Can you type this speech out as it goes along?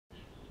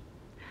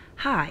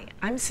Hi,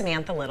 I'm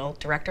Samantha Little,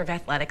 Director of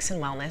Athletics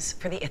and Wellness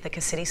for the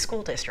Ithaca City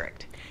School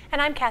District. And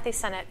I'm Kathy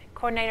Sennett,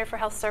 Coordinator for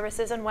Health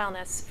Services and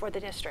Wellness for the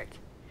district.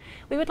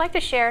 We would like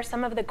to share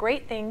some of the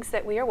great things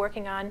that we are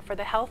working on for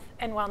the health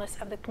and wellness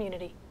of the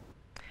community.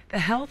 The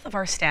health of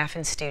our staff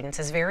and students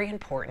is very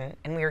important,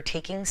 and we are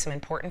taking some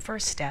important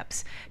first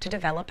steps to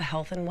develop a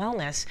health and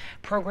wellness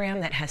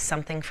program that has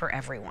something for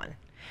everyone.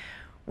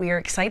 We are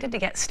excited to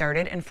get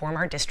started and form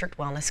our District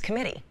Wellness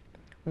Committee.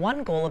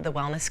 One goal of the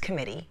Wellness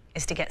Committee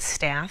is to get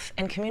staff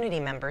and community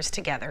members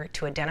together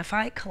to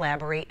identify,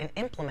 collaborate, and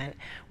implement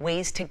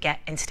ways to get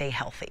and stay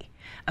healthy.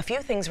 A few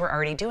things we're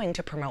already doing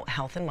to promote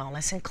health and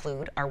wellness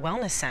include our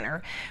Wellness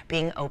Center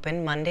being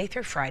open Monday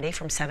through Friday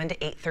from 7 to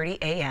 8:30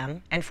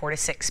 a.m. and 4 to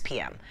 6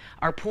 p.m.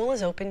 Our pool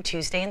is open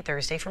Tuesday and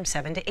Thursday from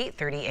 7 to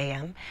 8:30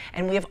 a.m.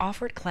 and we have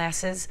offered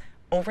classes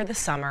over the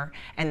summer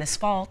and this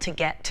fall to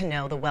get to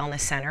know the Wellness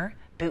Center,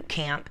 boot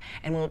camp,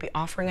 and we'll be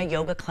offering a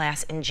yoga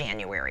class in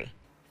January.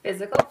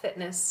 Physical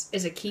fitness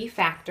is a key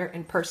factor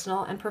in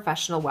personal and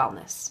professional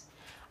wellness.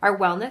 Our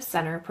Wellness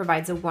Center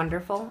provides a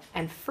wonderful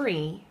and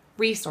free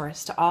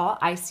resource to all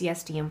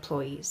ICSD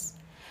employees.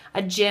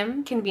 A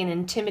gym can be an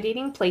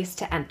intimidating place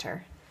to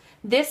enter.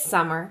 This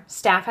summer,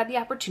 staff had the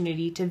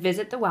opportunity to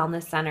visit the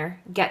Wellness Center,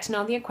 get to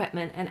know the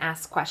equipment, and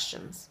ask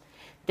questions.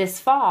 This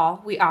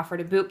fall, we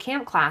offered a boot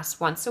camp class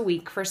once a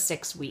week for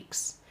 6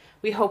 weeks.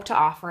 We hope to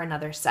offer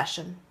another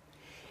session.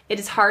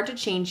 It is hard to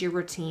change your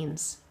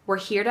routines. We're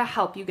here to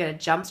help you get a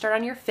jump start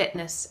on your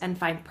fitness and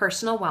find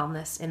personal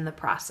wellness in the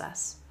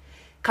process.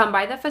 Come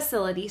by the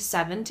facility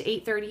 7 to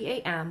 8:30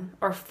 a.m.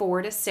 or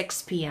 4 to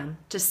 6 p.m.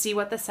 to see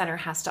what the center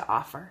has to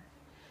offer.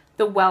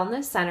 The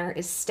Wellness Center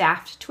is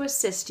staffed to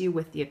assist you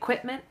with the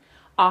equipment,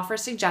 offer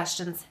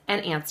suggestions,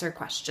 and answer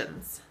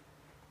questions.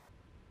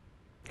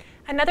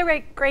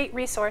 Another great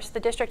resource the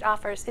district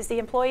offers is the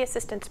Employee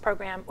Assistance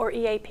Program, or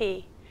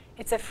EAP.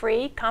 It's a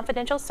free,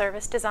 confidential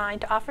service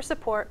designed to offer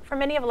support for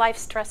many of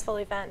life's stressful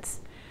events.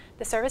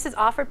 The service is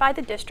offered by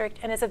the district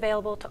and is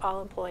available to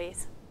all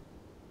employees.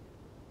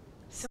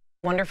 So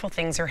wonderful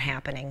things are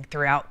happening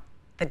throughout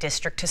the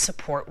district to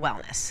support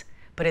wellness,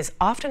 but it's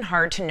often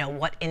hard to know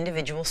what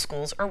individual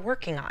schools are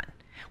working on.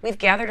 We've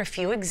gathered a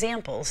few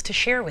examples to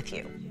share with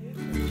you.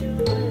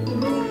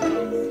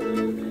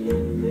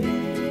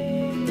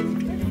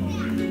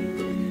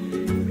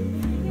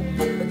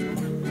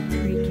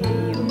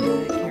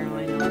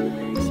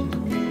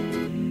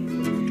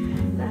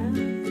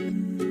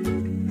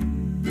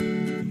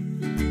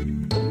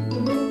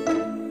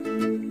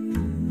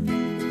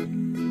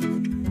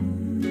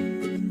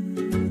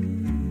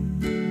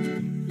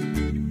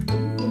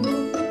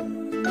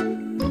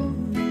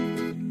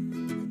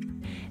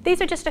 These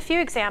are just a few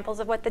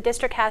examples of what the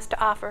district has to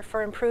offer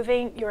for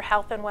improving your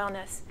health and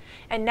wellness.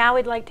 And now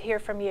we'd like to hear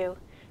from you.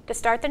 To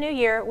start the new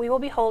year, we will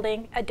be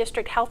holding a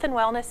district health and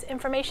wellness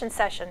information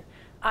session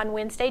on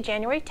Wednesday,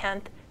 January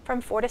 10th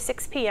from 4 to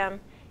 6 p.m.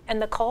 in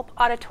the Culp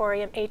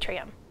Auditorium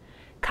Atrium.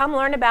 Come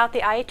learn about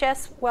the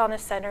IHS Wellness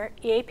Center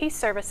EAP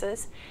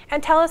services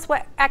and tell us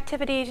what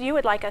activities you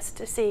would like us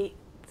to see,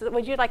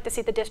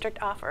 the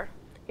district offer.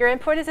 Your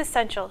input is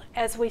essential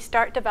as we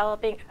start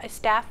developing a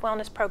staff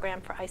wellness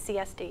program for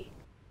ICSD.